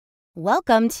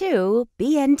Welcome to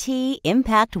BNT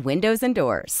Impact Windows and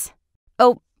Doors.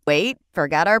 Oh, wait,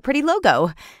 forgot our pretty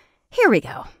logo. Here we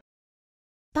go.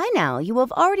 By now, you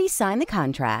have already signed the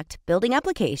contract, building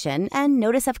application, and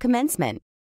notice of commencement.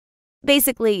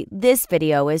 Basically, this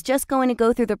video is just going to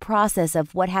go through the process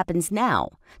of what happens now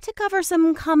to cover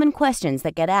some common questions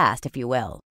that get asked, if you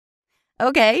will.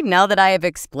 Okay, now that I have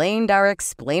explained our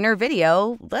explainer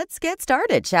video, let's get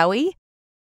started, shall we?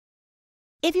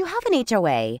 If you have an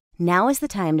HOA, now is the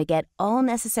time to get all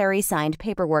necessary signed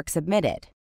paperwork submitted.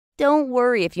 Don't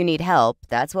worry if you need help,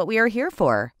 that's what we are here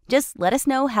for. Just let us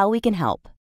know how we can help.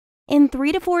 In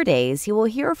 3 to 4 days, you will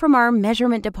hear from our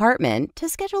measurement department to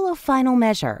schedule a final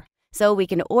measure so we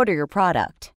can order your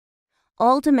product.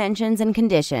 All dimensions and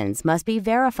conditions must be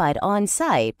verified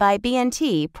on-site by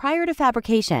BNT prior to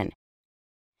fabrication.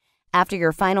 After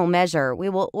your final measure, we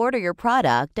will order your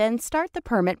product and start the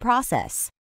permit process.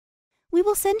 We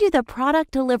will send you the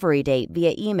product delivery date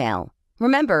via email.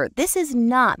 Remember, this is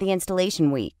not the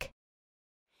installation week.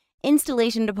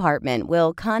 Installation department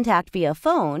will contact via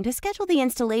phone to schedule the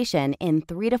installation in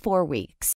 3 to 4 weeks.